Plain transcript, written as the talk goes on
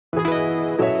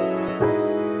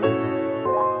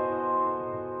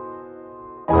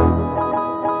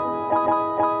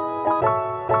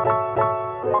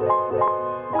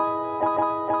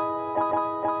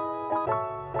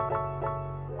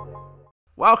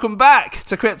welcome back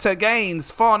to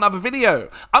cryptogains for another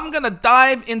video. I'm going to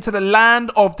dive into the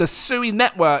land of the Sui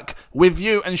network with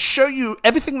you and show you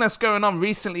everything that's going on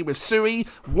recently with Sui,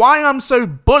 why I'm so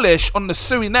bullish on the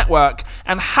Sui network,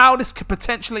 and how this could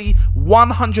potentially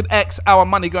 100x our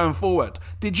money going forward.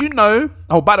 Did you know,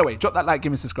 oh by the way, drop that like,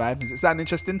 give me a subscribe, does it sound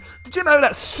interesting? Did you know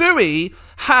that Sui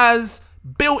has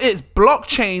built its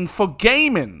blockchain for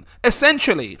gaming,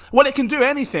 essentially? Well, it can do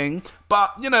anything,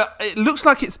 but you know, it looks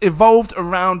like it's evolved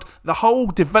around the whole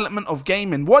development of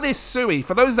gaming. What is Sui?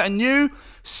 For those that are new,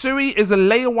 Sui is a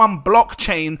layer 1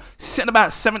 blockchain sitting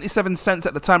about 77 cents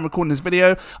at the time recording this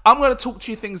video. I'm going to talk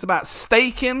to you things about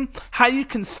staking, how you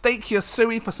can stake your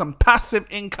Sui for some passive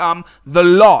income, the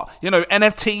lot, you know,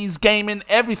 NFTs, gaming,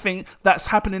 everything that's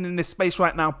happening in this space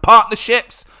right now,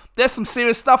 partnerships. There's some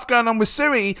serious stuff going on with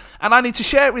Sui, and I need to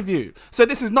share it with you. So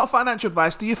this is not financial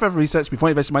advice. Do your further research before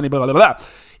you invest your money, blah, blah, blah.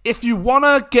 If you want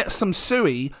to get some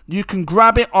Sui, you can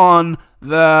grab it on the,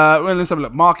 well, let's have a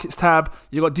look, markets tab.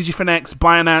 You got DigiFinex,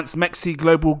 Binance, Mexi,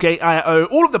 Global, Gate.io,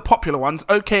 all of the popular ones.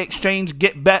 OK Exchange,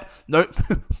 GetBet, nope,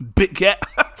 BitGet.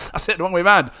 I said it the wrong way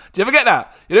around. Do you ever get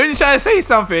that? You know, you're trying to say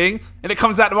something and it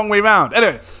comes out the wrong way around.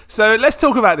 Anyway, so let's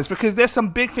talk about this because there's some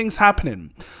big things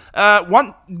happening.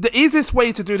 The easiest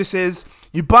way to do this is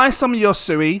you buy some of your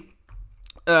Sui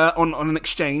on an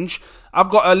exchange. I've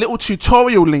got a little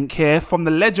tutorial link here from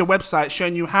the Ledger website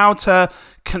showing you how to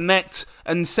connect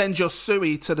and send your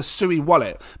Sui to the Sui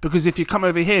wallet. Because if you come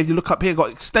over here, you look up here,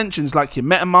 got extensions like your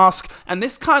MetaMask, and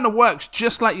this kind of works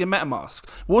just like your MetaMask.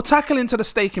 We'll tackle into the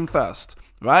staking first.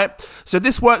 Right, so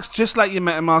this works just like your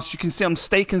MetaMask. You can see I'm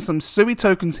staking some Sui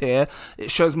tokens here. It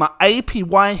shows my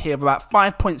APY here of about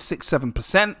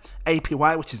 5.67%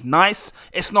 APY, which is nice.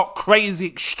 It's not crazy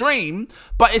extreme,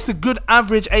 but it's a good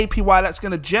average APY that's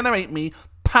going to generate me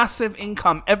passive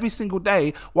income every single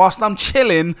day whilst I'm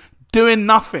chilling, doing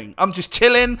nothing. I'm just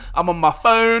chilling, I'm on my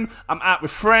phone, I'm out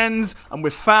with friends, I'm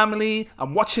with family,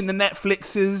 I'm watching the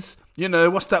Netflixes. You know,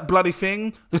 what's that bloody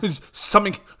thing?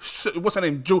 Something, what's her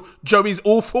name? Joey's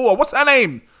Awful, or what's her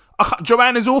name?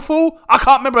 Joanne is Awful? I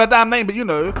can't remember her damn name, but you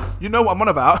know what I'm on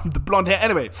about. The blonde hair.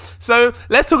 Anyway, so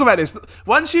let's talk about this.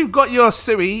 Once you've got your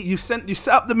Sui, you set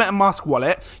up the MetaMask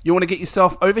wallet. You want to get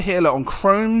yourself over here, look, on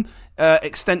Chrome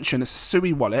extension. It's a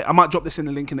Sui wallet. I might drop this in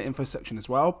the link in the info section as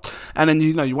well. And then,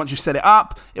 you know, once you set it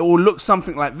up, it will look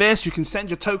something like this. You can send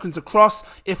your tokens across.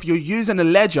 If you're using a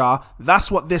ledger,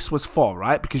 that's what this was for,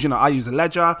 right? Because, you know, I use a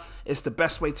ledger. It's the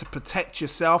best way to protect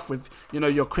yourself with, you know,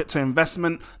 your crypto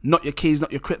investment, not your keys,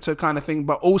 not your crypto kind of thing.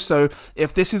 But also,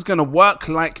 if this is going to work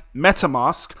like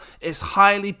MetaMask, it's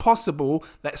highly possible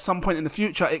that at some point in the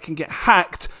future, it can get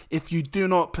hacked if you do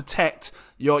not protect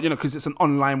your, you know, because it's an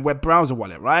online web browser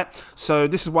wallet, right? So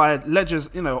this is why Ledger's,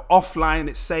 you know, offline,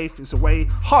 it's safe, it's a way,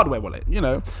 hardware wallet, you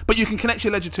know, but you can connect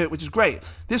your Ledger to it, which is great.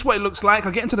 This is what it looks like.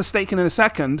 I'll get into the staking in a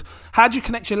second. How do you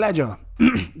connect your Ledger?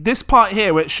 This part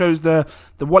here where it shows the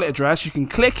wallet address, you can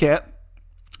click it.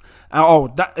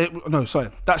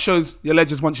 That shows your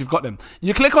ledgers once you've got them.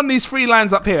 You click on these 3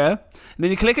 lines up here, and then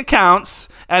you click accounts,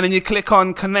 and then you click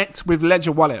on connect with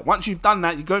Ledger wallet. Once you've done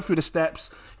that, you go through the steps.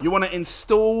 You want to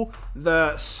install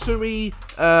the Sui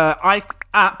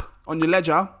app on your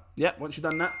Ledger. Yeah, once you've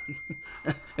done that.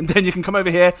 And then you can come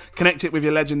over here, connect it with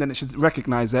your Ledger, and then it should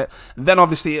recognize it. Then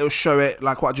obviously it'll show it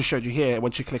like what I just showed you here.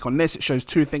 Once you click on this, it shows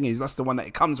 2 thingies. That's the one that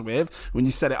it comes with when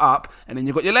you set it up. And then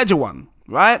you've got your Ledger one,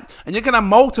 right? And you can have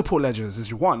multiple ledgers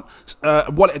as you want,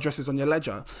 wallet addresses on your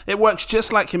Ledger. It works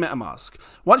just like your MetaMask.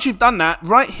 Once you've done that,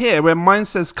 right here where mine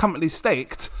says currently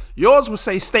staked, yours will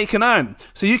say stake and earn.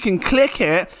 So you can click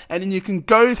it and then you can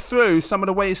go through some of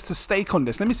the ways to stake on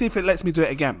this. Let me see if it lets me do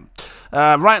it again.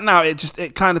 Right now,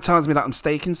 it kind of tells me that I'm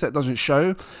staking, so it doesn't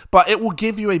show. But it will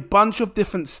give you a bunch of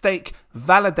different stake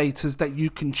validators that you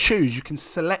can choose. You can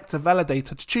select a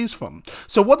validator to choose from.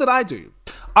 So what did I do?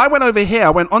 I went over here. I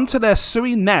went onto their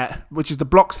Sui Net, which is the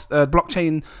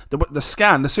blockchain, the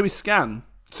scan, the Sui scan,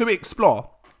 Sui Explore.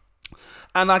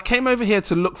 And I came over here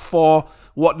to look for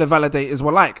what the validators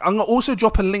were like. I'm going to also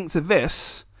drop a link to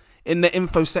this in the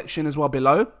info section as well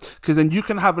below, because then you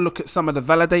can have a look at some of the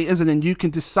validators and then you can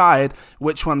decide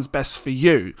which one's best for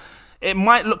you. It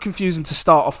might look confusing to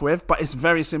start off with, but it's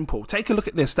very simple. Take a look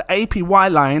at this. The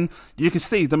APY line, you can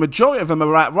see the majority of them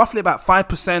are at roughly about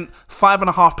 5%,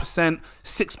 5.5%,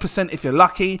 6% if you're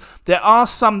lucky. There are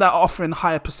some that are offering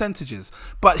higher percentages,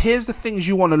 but here's the things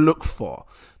you want to look for.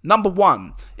 Number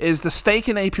 1 is the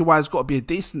staking APY has got to be a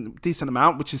decent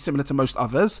amount, which is similar to most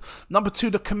others. Number 2,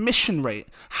 the commission rate.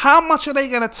 How much are they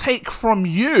going to take from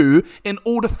you in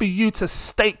order for you to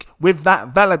stake with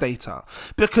that validator?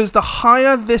 Because the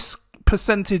higher this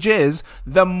percentage is,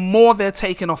 the more they're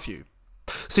taking off you.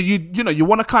 So you know, you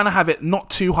want to kind of have it not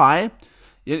too high.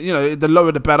 You know, the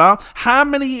lower the better. How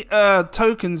many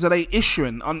tokens are they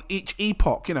issuing on each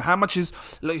epoch? You know, how much is,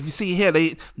 like, if you see here,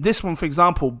 this one, for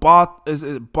example,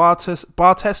 Bartesnet,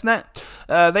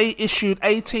 they issued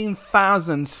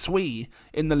 18,000 Sui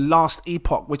in the last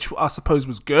epoch, which I suppose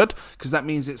was good, because that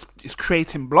means it's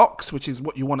creating blocks, which is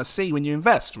what you want to see when you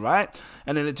invest, right?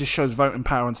 And then it just shows voting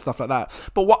power and stuff like that.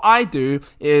 But what I do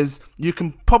is, you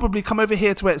can probably come over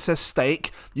here to where it says stake.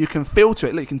 You can filter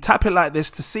it. Look, you can tap it like this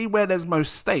to see where there's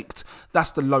most staked.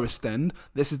 That's the lowest end.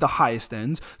 This is the highest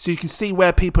end. So you can see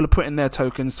where people are putting their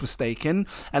tokens for staking.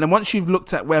 And then once you've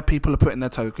looked at where people are putting their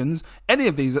tokens, any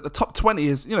of these at the top 20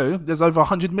 is, you know, there's over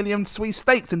 100 million Sui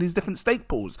staked in these different stake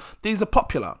pools. These are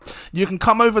popular. You can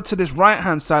come over to this right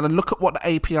hand side and look at what the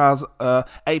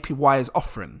APY is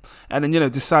offering, and then, you know,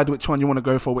 decide which one you want to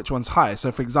go for, which one's high.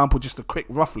 So for example, just a quick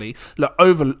roughly look,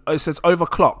 it says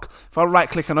overclock. If I right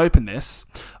click and open this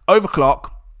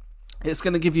overclock, it's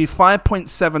going to give you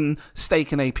 5.7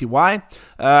 stake in APY,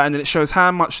 and then it shows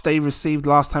how much they received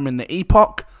last time in the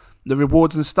epoch, the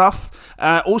rewards and stuff.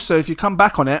 Also, if you come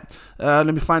back on it, let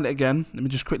me find it again. Let me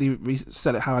just quickly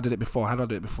reset it how I did it before. How did I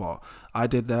do it before? I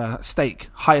did stake,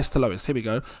 highest to lowest. Here we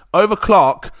go.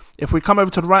 Overclock, if we come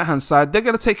over to the right-hand side, they're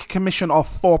going to take a commission of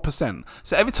 4%.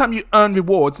 So every time you earn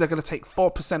rewards, they're going to take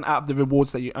 4% out of the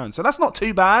rewards that you earn. So that's not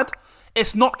too bad.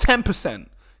 It's not 10%.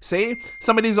 See,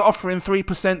 some of these are offering 3%,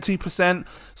 2%.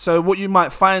 So what you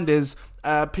might find is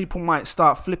people might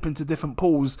start flipping to different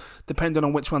pools depending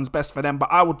on which one's best for them. But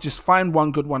I would just find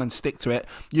one good one and stick to it.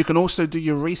 You can also do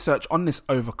your research on this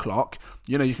overclock.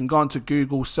 You know, you can go onto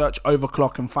Google, search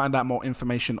overclock, and find out more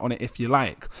information on it if you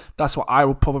like. That's what I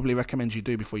would probably recommend you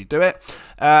do before you do it.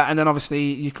 And then obviously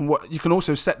you can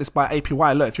also set this by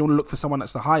APY. Look, if you want to look for someone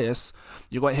that's the highest,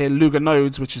 you got here Luga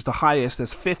nodes, which is the highest.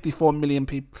 There's 54 million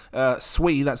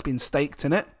Sui that's been staked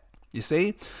in it. You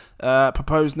see,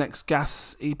 proposed next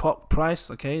gas epoch price.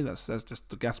 Okay, that's just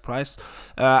the gas price,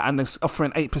 and it's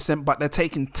offering 8%, but they're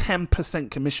taking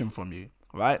 10% commission from you.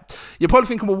 Right? You're probably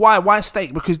thinking, well, why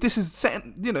stake? Because this is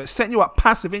setting you up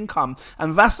passive income,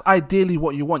 and that's ideally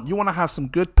what you want. You want to have some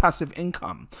good passive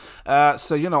income.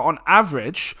 So, you know, on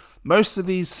average, most of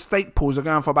these stake pools are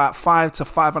going for about 5 to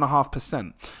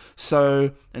 5.5%.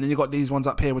 So, and then you've got these ones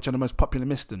up here, which are the most popular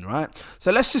listing, right?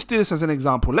 So let's just do this as an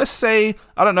example. Let's say,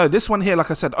 I don't know, this one here, like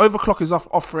I said, overclock is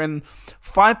offering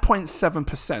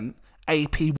 5.7%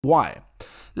 APY.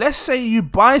 Let's say you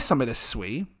buy some of this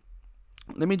Sui.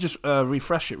 Let me just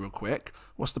refresh it real quick.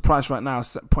 What's the price right now?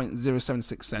 It's at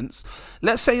 0.076 cents.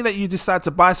 Let's say that you decide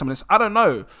to buy some of this. I don't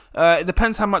know. It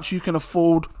depends how much you can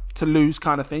afford to lose,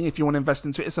 kind of thing, if you want to invest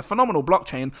into it. It's a phenomenal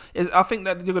blockchain. I think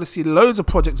that you're going to see loads of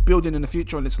projects building in the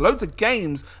future, and it's loads of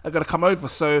games are going to come over.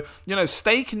 So, you know,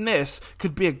 staking this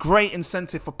could be a great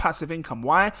incentive for passive income.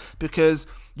 Why? Because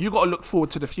you got to look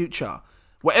forward to the future.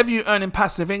 Whatever you earn in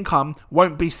passive income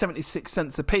won't be 76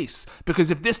 cents a piece,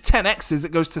 because if this 10x's,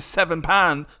 it goes to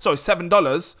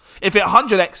 $7. If it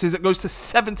 100x's, it goes to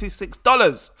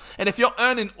 $76. And if you're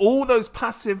earning all those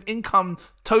passive income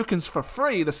tokens for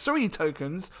free, the Sui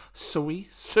tokens, Sui.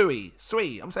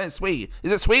 I'm saying Sui.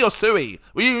 Is it Sui or Sui?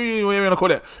 What are you going to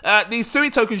call it? These Sui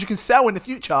tokens you can sell in the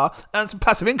future, earn some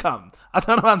passive income. I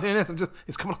don't know why I'm doing this.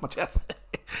 It's coming off my chest.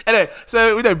 Anyway,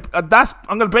 so you know, I'm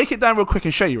going to break it down real quick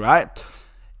and show you, right?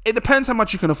 It depends how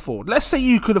much you can afford. Let's say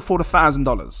you could afford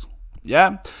 $1,000.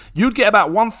 Yeah, you'd get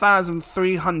about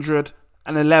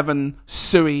 1,311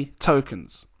 Sui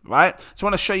tokens, right? So I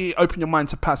want to show you, open your mind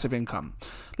to passive income.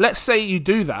 Let's say you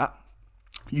do that.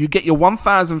 You get your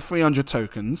 1,300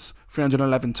 tokens,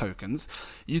 311 tokens.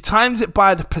 You times it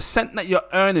by the percent that you're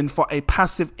earning for a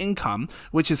passive income,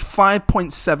 which is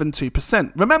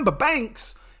 5.72%. Remember,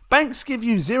 banks give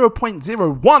you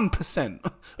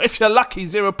 0.01%. If you're lucky,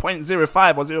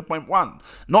 0.05 or 0.1.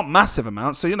 Not massive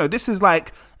amounts. So, you know, this is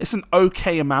like, it's an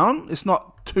okay amount. It's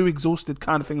not too exhausted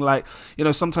kind of thing. Like, you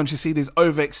know, sometimes you see these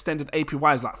overextended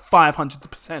APYs like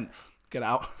 500%. Get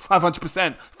out,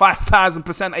 500%,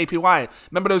 5,000% APY.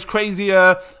 Remember those crazy,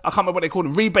 I can't remember what they call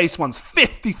them, rebase ones,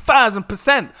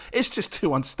 50,000%. It's just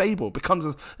too unstable.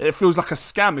 It feels like a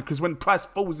scam, because when price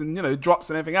falls and, you know, drops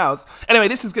and everything else. Anyway,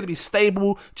 this is going to be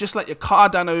stable, just like your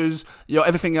Cardanos, your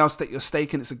everything else that you're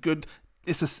staking.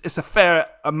 It's a fair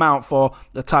amount for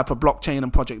the type of blockchain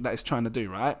and project that it's trying to do,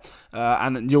 right?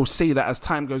 And you'll see that as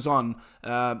time goes on,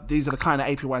 these are the kind of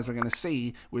APYs we're going to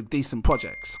see with decent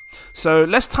projects. So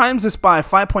let's times this by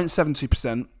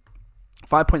 5.72%.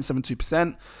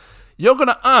 5.72%. You're going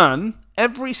to earn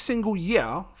every single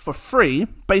year for free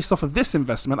based off of this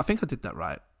investment. I think I did that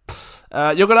right.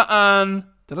 You're going to earn...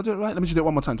 Did I do it right? Let me just do it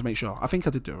one more time to make sure. I think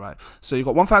I did do it right. So you've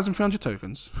got 1,300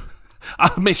 tokens.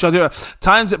 I'll make sure I do it.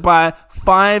 Times it by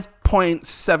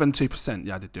 5.72%.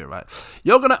 Yeah, I did do it right.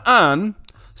 You're going to earn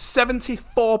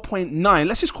 74.9.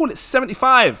 Let's just call it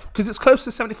 75 because it's close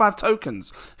to 75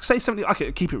 tokens. Say 70.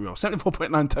 Okay, keep it real.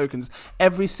 74.9 tokens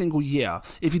every single year.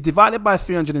 If you divide it by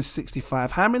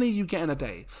 365, how many are you getting a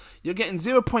day? You're getting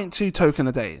 0.2 token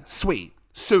a day. Sui.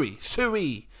 Because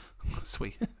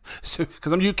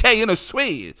I'm UK, you know,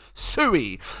 Sui.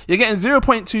 You're getting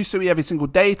 0.2 Sui every single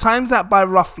day. Times that by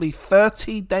roughly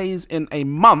 30 days in a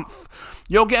month.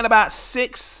 You're getting about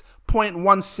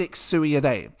 6.16 Sui a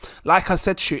day. Like I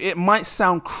said to you, it might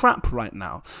sound crap right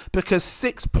now because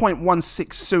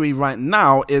 6.16 Sui right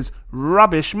now is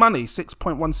rubbish money.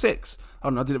 6.16.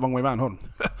 Oh no, I did it the wrong way around. Hold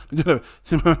on.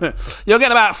 You're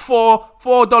getting about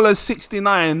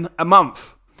 $4.69 a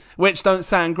month, which don't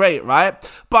sound great, right?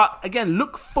 But again,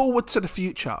 look forward to the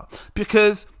future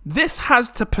because this has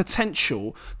the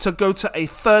potential to go to a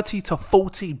 $30 to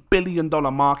 $40 billion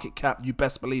market cap, you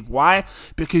best believe. Why?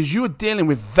 Because you are dealing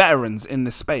with veterans in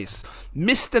this space.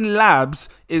 Miston Labs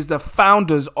is the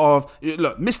founders of,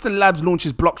 look, Miston Labs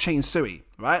launches blockchain Sui,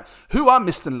 right? Who are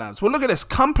Miston Labs? Well, look at this.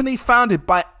 Company founded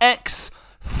by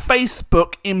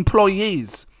ex-Facebook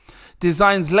employees.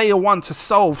 Designs layer 1 to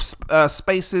solve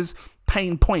spaces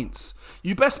pain points.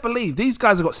 You best believe these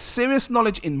guys have got serious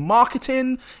knowledge in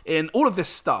marketing, in all of this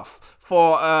stuff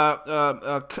for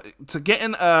to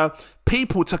getting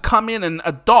people to come in and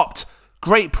adopt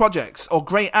great projects or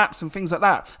great apps and things like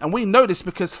that. And we know this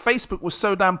because Facebook was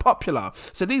so damn popular.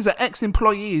 So these are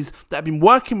ex-employees that have been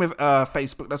working with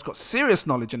Facebook that's got serious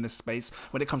knowledge in this space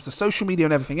when it comes to social media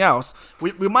and everything else.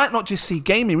 We might not just see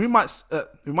gaming. We might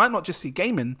not just see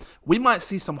gaming. We might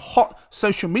see some hot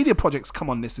social media projects come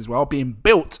on this as well, being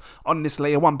built on this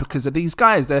layer 1 because of these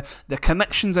guys, their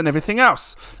connections and everything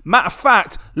else. Matter of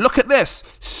fact, look at this.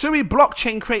 Sui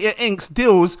Blockchain Creator Inc.'s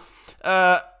deals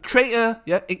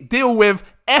deal with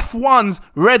F1's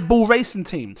Red Bull racing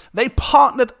team. They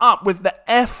partnered up with the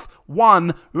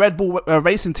F1 Red Bull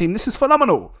racing team. This is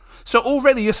phenomenal. So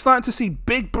already you're starting to see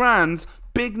big brands,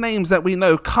 big names that we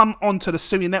know come onto the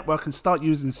Sui network and start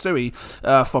using Sui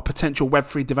for potential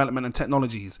Web3 development and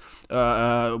technologies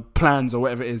plans or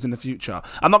whatever it is in the future.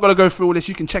 I'm not going to go through all this.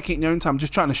 You can check it in your own time. I'm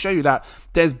just trying to show you that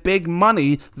there's big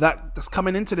money that's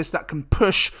coming into this that can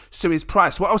push Sui's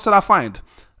price. What else did I find?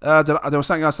 There was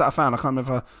something else that I found. I can't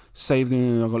remember if I saved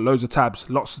it. I've got loads of tabs,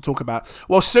 lots to talk about.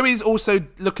 Well, Sui's also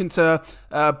looking to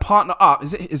partner up.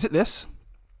 Is it this?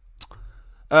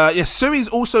 Yes, Sui's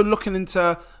also looking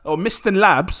into, or Miston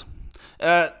Labs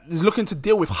is looking to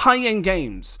deal with high-end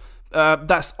games.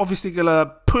 That's obviously going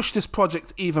to push this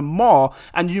project even more.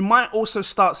 And you might also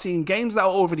start seeing games that are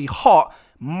already hot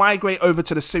migrate over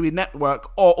to the Sui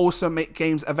network, or also make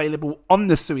games available on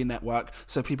the Sui network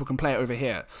so people can play it over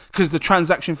here. Because the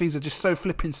transaction fees are just so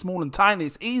flipping small and tiny.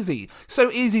 It's easy.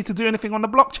 So easy to do anything on the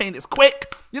blockchain. It's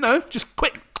quick. You know, just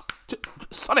quick.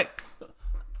 Sonic.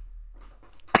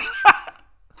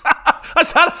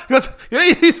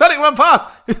 Sonic went past.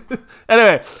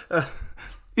 Anyway.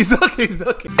 It's okay. It's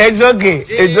okay.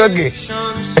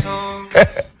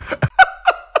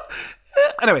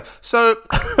 Anyway, so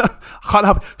can't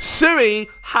help it. Sui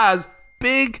has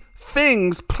big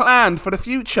things planned for the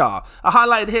future. I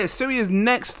highlighted here. Sui is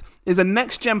a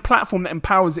next-gen platform that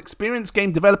empowers experienced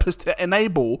game developers to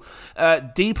enable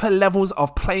deeper levels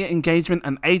of player engagement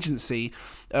and agency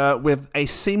with a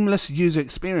seamless user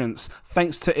experience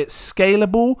thanks to its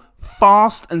scalable,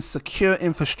 fast, and secure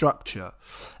infrastructure.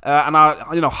 And I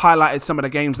highlighted some of the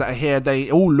games that are here.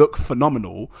 They all look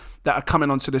phenomenal that are coming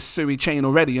onto the Sui chain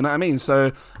already, you know what I mean?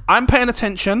 So I'm paying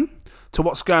attention to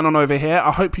what's going on over here.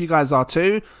 I hope you guys are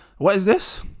too. What is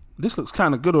this? This looks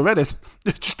kind of good already.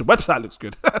 Just the website looks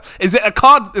good. Is it a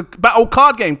battle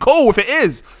card game? Cool, if it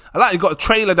is. I like you got a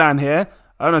trailer down here.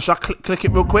 I don't know, should I click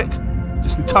it real quick?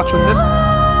 Just touch on this.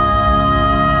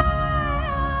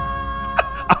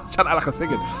 I'm trying to act like I'm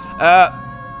singing.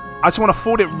 I just want to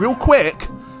forward it real quick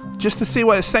just to see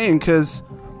what it's saying, because,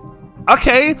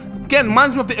 okay, again,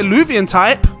 reminds me of the Illuvian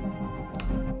type.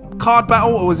 Card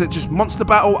battle, or is it just monster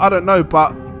battle? I don't know,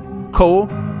 but cool.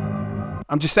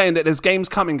 I'm just saying that there's games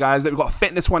coming, guys. That we've got a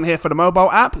fitness one here for the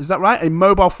mobile app. Is that right? A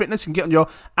mobile fitness you can get on your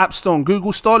App Store and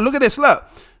Google Store. Look at this, look.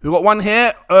 We've got one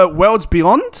here, Worlds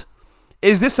Beyond.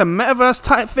 Is this a metaverse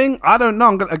type thing? I don't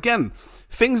know. Again,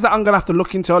 things that I'm going to have to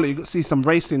look into. You can see some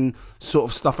racing sort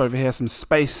of stuff over here. Some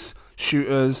space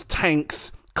shooters,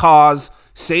 tanks, cars.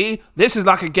 See? This is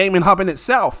like a gaming hub in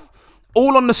itself.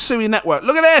 All on the Sui network.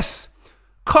 Look at this.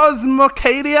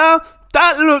 Cosmocadia.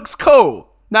 That looks cool.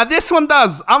 Now this one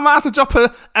does. I'm going to have to drop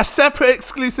a separate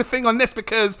exclusive thing on this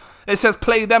because it says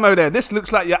play demo there. This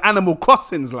looks like your Animal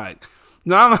Crossings like.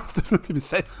 No, I'm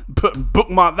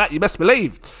bookmark that, you best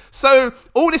believe. So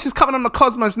all this is coming on the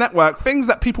Cosmos network, things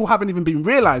that people haven't even been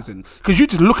realizing. Because you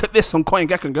just look at this on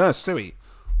CoinGecko and go, oh, Sui.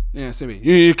 Yeah, Sui.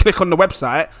 You click on the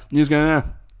website and you just go,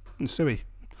 Sui.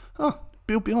 Oh,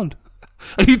 build beyond.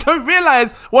 And you don't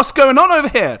realize what's going on over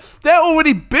here. They're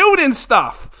already building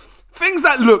stuff. Things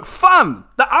that look fun,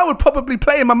 that I would probably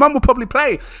play and my mum would probably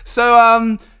play.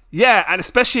 So, yeah, and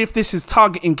especially if this is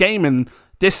targeting gaming,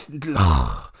 this...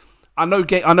 I know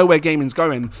where gaming's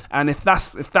going, and if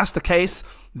that's the case,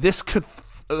 this could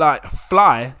like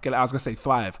fly. I was gonna say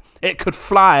thrive. It could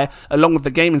fly along with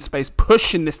the gaming space,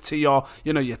 pushing this to your,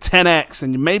 you know, your 10x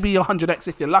and maybe your 100x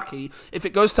if you're lucky. If it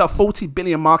goes to a 40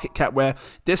 billion market cap, where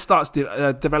this starts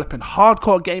developing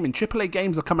hardcore gaming, AAA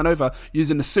games are coming over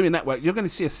using the Sui network, you're going to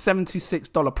see a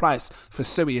 $76 price for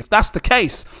Sui. If that's the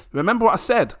case, remember what I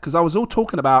said, because I was all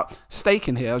talking about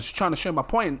staking here. I was just trying to show my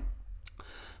point.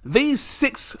 These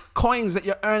 6 coins that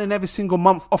you're earning every single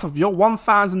month off of your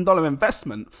 $1,000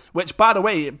 investment, which, by the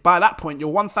way, by that point,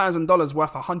 your $1,000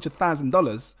 worth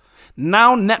 $100,000,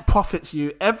 now net profits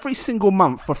you every single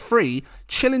month for free,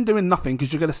 chilling doing nothing,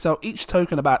 because you're going to sell each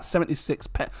token about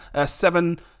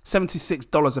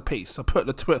 $76 a piece. So put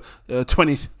the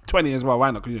 20 as well,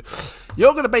 why not? Because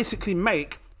you're going to basically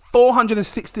make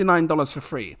 $469 for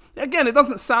free. Again, it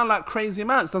doesn't sound like crazy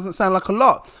amounts, doesn't sound like a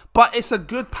lot, but it's a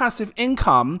good passive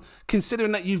income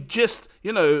considering that you've just,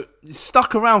 you know,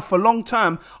 stuck around for long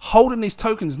term, holding these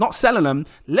tokens, not selling them,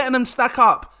 letting them stack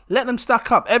up. Let them stack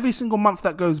up every single month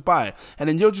that goes by. And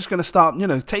then you're just going to start, you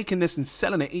know, taking this and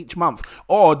selling it each month.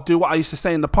 Or do what I used to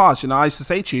say in the past. You know, I used to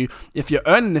say to you, if you're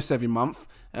earning this every month,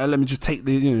 let me just take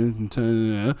the, you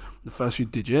know, the first few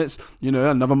digits. You know,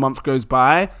 another month goes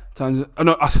by. Times, oh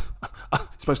no,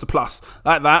 supposed to plus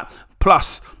like that.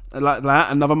 Plus like that.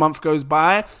 Another month goes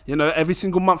by. You know, every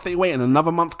single month that you wait, and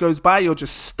another month goes by, you're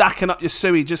just stacking up your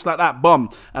Sui just like that. Boom.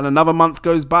 And another month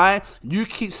goes by. You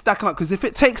keep stacking up, because if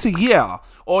it takes a year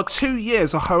or 2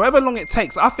 years or however long it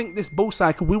takes, I think this bull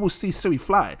cycle, we will see Sui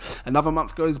fly. Another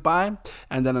month goes by,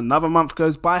 and then another month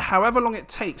goes by, however long it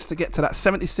takes to get to that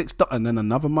 $76, and then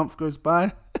another month goes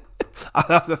by.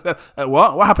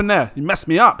 What happened there? You messed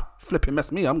me up. Flipping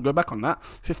messed me up. Go back on that.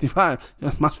 55.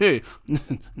 Yes, my Sui.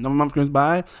 Another month goes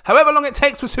by. However long it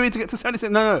takes for Sui to get to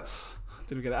 76. No.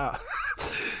 Didn't get it out.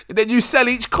 And then you sell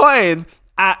each coin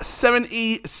at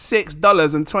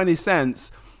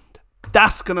 $76.20.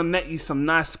 That's going to net you some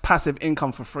nice passive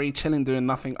income for free, chilling, doing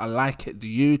nothing. I like it. Do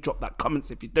you? Drop that comments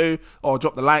if you do, or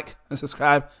drop the like and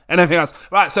subscribe. Anything else?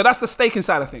 Right, so that's the staking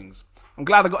side of things. I'm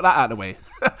glad I got that out of the way.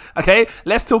 Okay,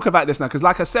 let's talk about this now, because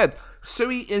like I said,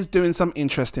 Sui is doing some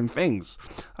interesting things.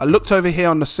 I looked over here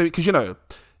on the Sui, because, you know,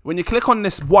 when you click on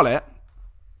this wallet,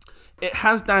 it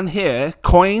has down here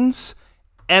coins,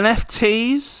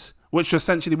 NFTs, which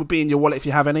essentially would be in your wallet if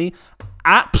you have any,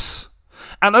 apps.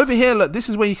 And over here, look, this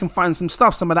is where you can find some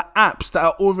stuff, some of the apps that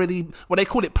are already, well, they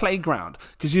call it playground.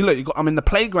 Because you look, I'm in the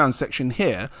playground section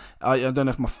here. I don't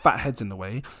know if my fat head's in the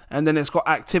way. And then it's got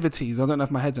activities. I don't know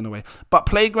if my head's in the way. But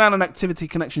playground and activity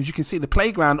connections, you can see the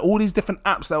playground, all these different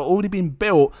apps that are already being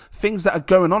built, things that are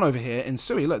going on over here in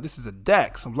Sui. Look, this is a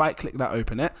deck. So right click that,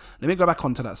 open it. Let me go back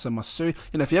onto that. So my Sui,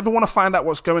 you know, if you ever want to find out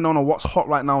what's going on or what's hot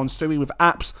right now on Sui with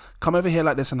apps, come over here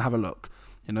like this and have a look.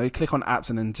 You know, you click on apps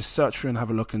and then just search through and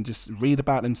have a look and just read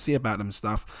about them, see about them and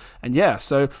stuff. And yeah,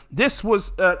 so this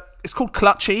was, it's called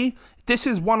Clutchy. This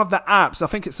is one of the apps. I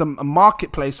think it's a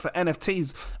marketplace for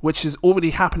NFTs, which is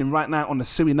already happening right now on the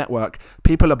Sui network.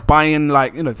 People are buying,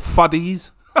 like, you know,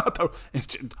 fuddies.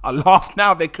 I laugh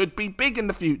now. They could be big in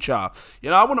the future.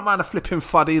 You know, I wouldn't mind a flipping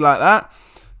fuddy like that.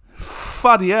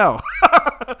 Fuddy hell.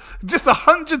 Just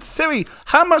 100 Sui.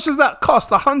 How much does that cost?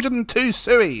 102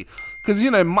 Sui. Because,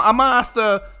 you know, I might have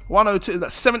to 102,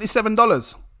 that's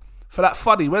 $77 for that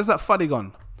fuddy. Where's that fuddy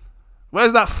gone?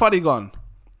 Where's that fuddy gone?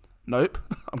 Nope.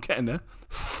 I'm getting there.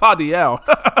 Fuddy hell.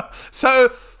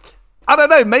 So, I don't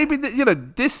know. Maybe, you know,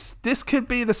 this could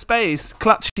be the space,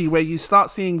 Clutchy, where you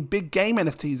start seeing big game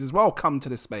NFTs as well come to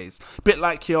this space. A bit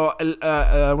like your,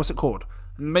 what's it called?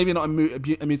 Maybe not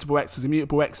Immutable X, because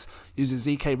Immutable X uses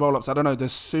ZK rollups. I don't know.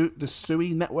 Does the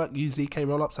Sui network use ZK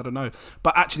rollups? I don't know.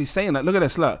 But actually saying that, look at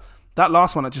this, look. That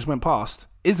last one that just went past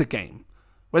is a game.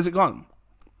 Where's it gone?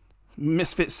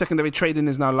 Misfit secondary trading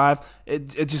is now live.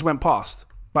 It just went past.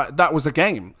 But that was a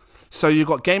game. So you've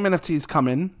got game NFTs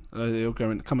coming. It'll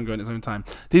come and go in its own time.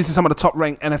 These are some of the top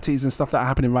ranked NFTs and stuff that are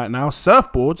happening right now.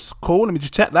 Surfboards, cool. Let me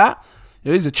just check that.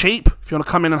 These are cheap. If you want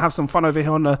to come in and have some fun over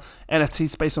here on the NFT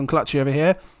space on Clutchy over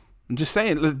here. I'm just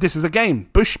saying, look, this is a game.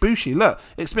 Bushy. Look,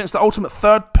 experience the ultimate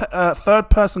third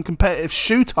person competitive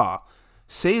shooter.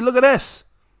 See, look at this.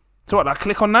 So what, I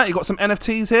click on that, you got some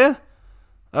NFTs here.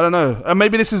 I don't know.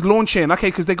 Maybe this is launching. Okay,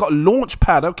 because they got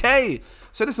Launchpad. Okay.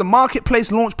 So this is a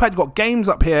marketplace Launchpad. You got games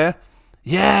up here.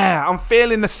 Yeah, I'm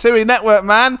feeling the Sui network,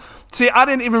 man. See, I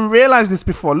didn't even realize this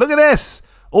before. Look at this.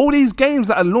 All these games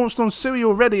that are launched on Sui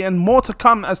already and more to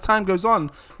come as time goes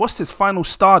on. What's this? Final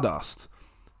Stardust.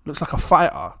 Looks like a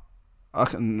fighter.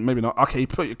 Maybe not. Okay, you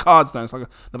put your cards down. It's like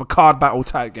another card battle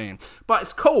type game. But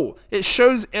it's cool. It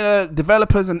shows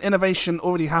developers and innovation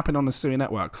already happening on the Sui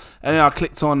network. And then I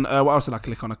clicked on, what else did I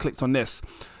click on? I clicked on this.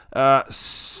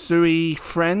 Sui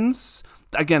Friends.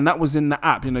 Again, that was in the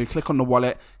app. You know, you click on the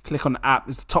wallet, click on the app.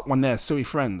 It's the top one there, Sui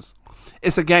Friends.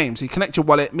 It's a game. So you connect your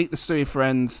wallet, meet the Sui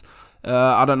Friends.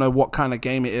 I don't know what kind of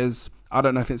game it is. I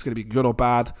don't know if it's going to be good or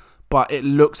bad. But it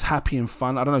looks happy and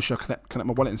fun. I don't know, should I connect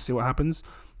my wallet and see what happens?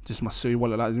 Just my Sui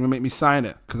wallet, like, it's gonna make me sign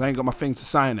it because I ain't got my thing to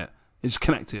sign it. It's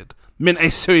connected. Mint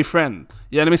a Sui friend.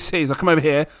 Yeah, let me see. So I come over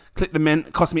here, click the mint.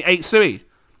 It cost me 8 Sui.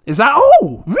 Is that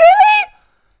all? Really?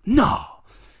 No.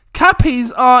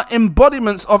 Cappies are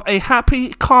embodiments of a happy,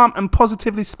 calm, and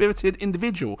positively spirited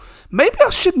individual. Maybe I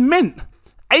should mint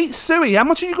 8 Sui. How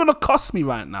much are you gonna cost me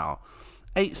right now?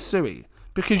 8 Sui.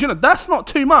 Because you know that's not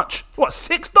too much. What,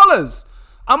 $6?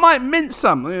 I might mint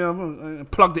some. I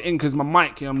plugged it in because my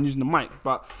mic, I'm using the mic.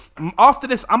 But after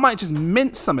this, I might just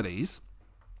mint some of these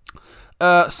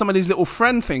little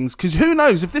friend things. Because who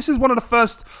knows, if this is one of the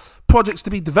first projects to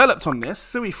be developed on this,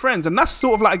 Sui Friends, and that's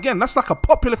sort of like, again, that's like a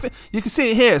popular thing. You can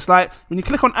see it here. It's like, when you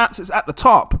click on apps, it's at the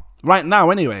top, right now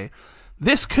anyway.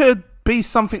 This could be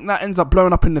something that ends up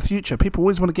blowing up in the future. People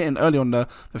always want to get in early on the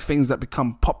things that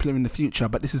become popular in the future,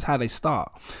 but this is how they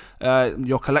start.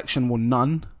 Your collection will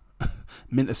none.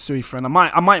 Mint a Sui friend.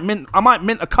 I might mint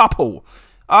a couple.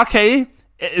 Okay,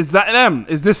 is that them?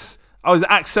 Is this? Oh, is it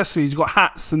accessories? You got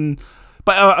hats and.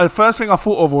 But the first thing I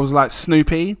thought of was like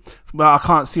Snoopy, but I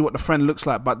can't see what the friend looks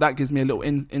like. But that gives me a little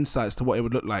insights to what it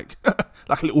would look like,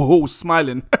 like a little horse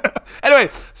smiling. Anyway,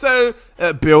 so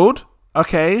build.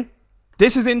 Okay,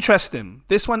 this is interesting.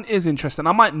 This one is interesting.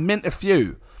 I might mint a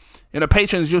few. You know,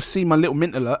 patrons, you'll see my little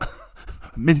mint alert.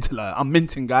 Mint alert. I'm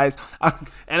minting, guys.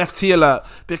 NFT alert,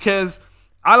 because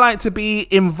I like to be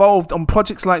involved on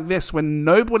projects like this when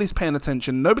nobody's paying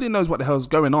attention. Nobody knows what the hell's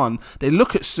going on. They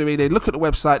look at Sui, they look at the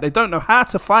website, they don't know how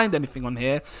to find anything on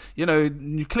here. You know,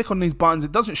 you click on these buttons,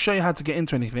 it doesn't show you how to get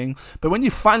into anything. But when you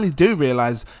finally do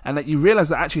realize, and that you realize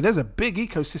that actually there's a big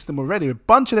ecosystem already, a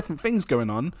bunch of different things going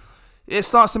on, it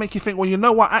starts to make you think, well, you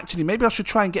know what, actually, maybe I should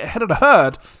try and get ahead of the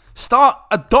herd. Start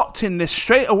adopting this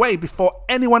straight away before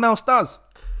anyone else does.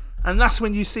 And that's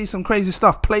when you see some crazy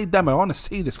stuff. Play demo. I want to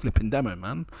see this flipping demo,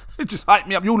 man. It just hyped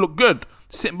me up. You all look good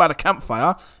sitting by the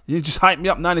campfire. You just hyped me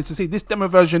up. Now I need to see this demo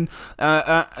version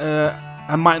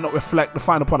and might not reflect the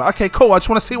final product. Okay, cool. I just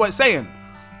want to see what it's saying.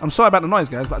 I'm sorry about the noise,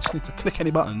 guys, but I just need to click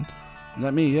any button. And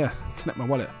let me, connect my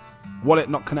wallet. Wallet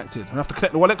not connected. I have to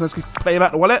connect the wallet because let's play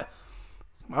about the wallet.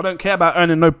 I don't care about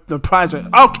earning no prize.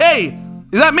 Okay.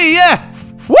 Is that me? Yeah.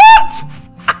 What?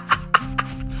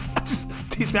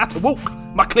 Just teach me how to walk.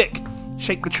 My click.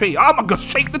 Shake the tree. Oh my gosh,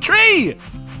 shake the tree.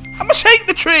 I'm gonna shake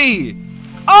the tree.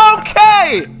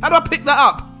 Okay. How do I pick that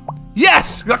up?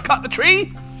 Yes. Did I cut the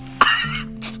tree?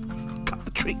 Cut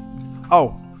the tree.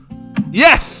 Oh.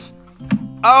 Yes.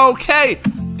 Okay.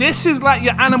 This is like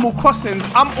your Animal Crossing.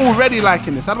 I'm already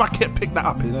liking this. How do I pick that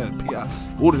up? Pick it up.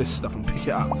 All of this stuff and pick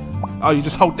it up. Oh, you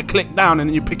just hold the click down and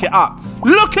then you pick it up.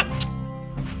 Look at...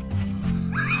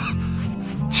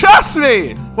 Trust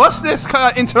me. What's this? Can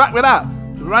I interact with that?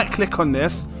 Right click on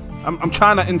this. I'm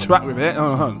trying to interact with it.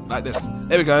 Oh, like this.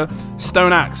 There we go.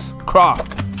 Stone axe.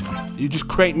 Craft. You just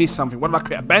create me something. What did I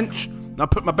create? A bench? And I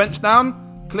put my bench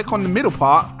down. Click on the middle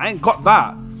part. I ain't got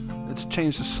that. Let's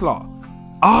change the slot.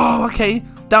 Oh, okay.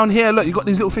 Down here, look. You got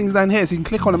these little things down here. So you can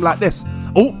click on them like this.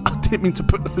 Oh, I didn't mean to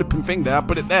put the flipping thing there. I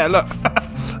put it there. Look.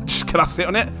 Just can I sit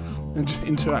on it and just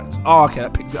interact? Oh, okay.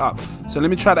 That picks it up. So let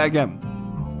me try that again.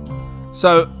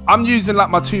 So I'm using like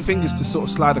my 2 fingers to sort of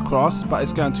slide across, but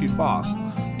it's going too fast.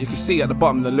 You can see at the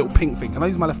bottom the little pink thing. Can I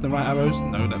use my left and right arrows?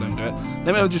 No, they don't do it.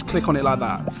 Let me just click on it like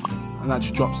that, and that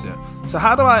just drops it. So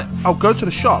how do I'll go to the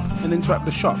shop and interact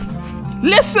with the shop.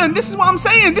 Listen, this is what I'm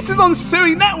saying. This is on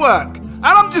Sui Network, and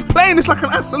I'm just playing this like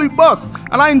an absolute boss,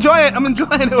 and I enjoy it. I'm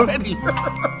enjoying it already.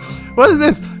 What is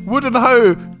this? Wooden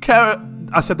hoe, carrot.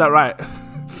 I said that right.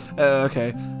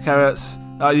 Okay, carrots.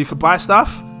 You could buy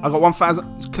stuff. I got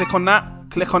 1,000. Click on that.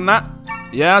 Click on that.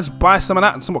 Yeah, just buy some of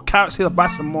that. And some more carrot seeds. I'll buy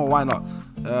some more. Why not?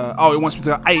 Oh, it wants me to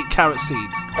get 8 carrot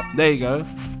seeds. There you go.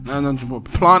 And then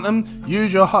plant them.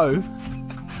 Use your hoe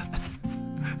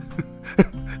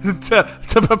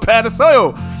to prepare the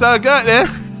soil. So I got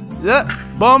this. Yeah.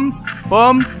 Boom.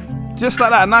 Boom. Just like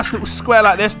that. A nice little square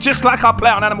like this. Just like I play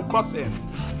on Animal Crossing.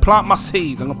 plant my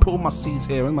seeds. I'm gonna put all my seeds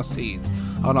here. Where's my seeds?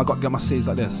 Oh, no, I gotta get my seeds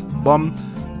like this. Boom.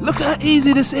 Look at how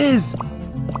easy this is.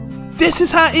 This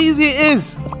is how easy it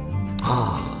is.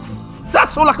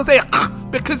 That's all I can say.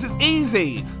 Because it's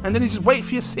easy. And then you just wait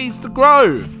for your seeds to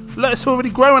grow. Look, it's already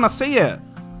growing. I see it.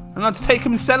 And I just take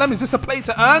them and sell them. Is this a play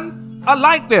to earn? I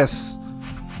like this.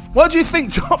 What do you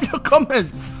think? Drop your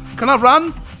comments. Can I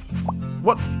run?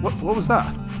 What was that?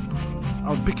 I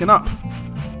was picking up.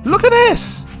 Look at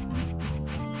this.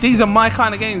 These are my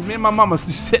kind of games. Me and my mum must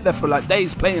just sit there for like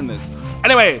days playing this.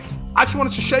 Anyway, I just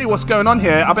wanted to show you what's going on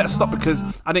here. I better stop because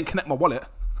I didn't connect my wallet.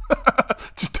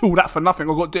 Just do all that for nothing.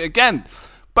 I've got to do it again.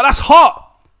 But that's hot.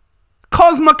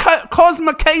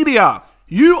 Cosmocadia.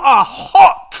 You are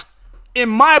hot in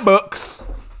my books.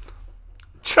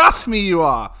 Trust me, you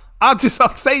are. I've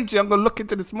saved you. I'm going to look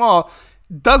into this more.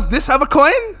 Does this have a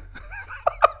coin?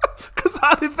 Because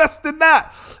I'd invest in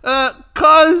that.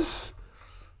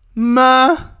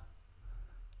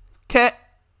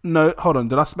 No, hold on.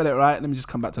 Did I spell it right? Let me just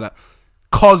come back to that.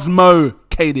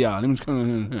 Cosmocadia. Let me just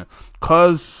come here.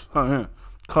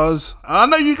 I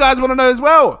know you guys want to know as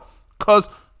well.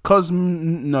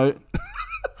 No.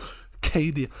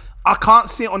 Cadia. I can't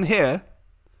see it on here.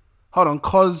 Hold on.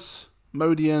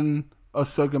 Cosmodian. I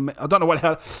don't know what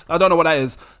that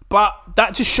is, but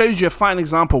that just shows you a fine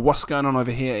example of what's going on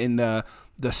over here in the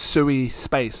Sui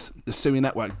space, the Sui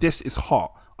network. This is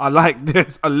hot. I like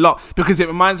this a lot because it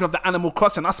reminds me of the Animal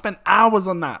Crossing. I spent hours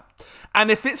on that. And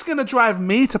if it's going to drive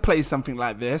me to play something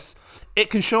like this, it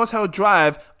can show us how to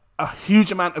drive a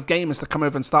huge amount of gamers to come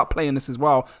over and start playing this as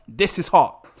well. This is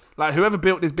hot. Like, whoever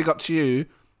built this, big up to you.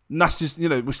 And that's just, you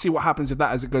know, we'll see what happens with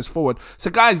that as it goes forward. So,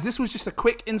 guys, this was just a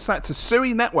quick insight to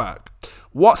Sui Network.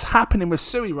 What's happening with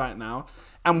Sui right now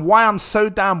and why I'm so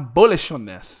damn bullish on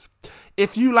this.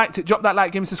 If you liked it, drop that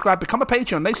like, give me a subscribe, become a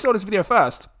Patreon. They saw this video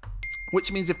first, which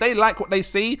means if they like what they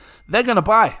see, they're going to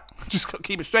buy. Just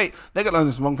keep it straight. They're going to learn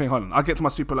this wrong thing. Hold on. I'll get to my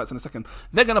super alerts in a second.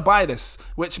 They're going to buy this,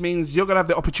 which means you're going to have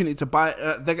the opportunity to buy.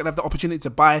 They're going to have the opportunity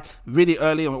to buy really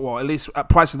early, or at least at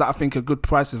prices that I think are good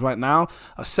prices right now.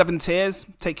 7 tiers.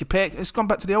 Take your pick. It's gone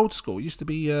back to the old school. It used to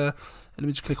be... let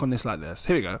me just click on this like this.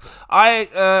 Here we go.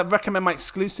 I recommend my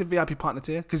exclusive VIP partner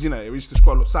tier because, you know, it used to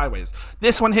scroll up sideways.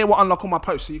 This one here will unlock all my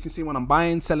posts so you can see when I'm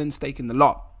buying, selling, staking the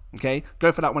lot. Okay,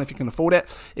 go for that one if you can afford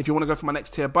it. If you want to go for my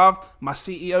next tier above, my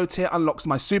CEO tier unlocks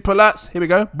my super alerts. Here we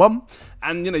go, boom.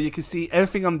 And, you know, you can see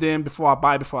everything I'm doing before I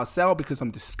buy, before I sell, because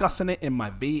I'm discussing it in my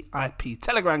VIP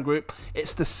Telegram group.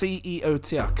 It's the CEO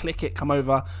tier. Click it, come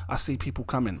over. I see people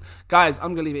coming. Guys,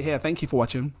 I'm going to leave it here. Thank you for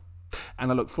watching. And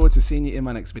I look forward to seeing you in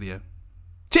my next video.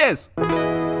 Cheers!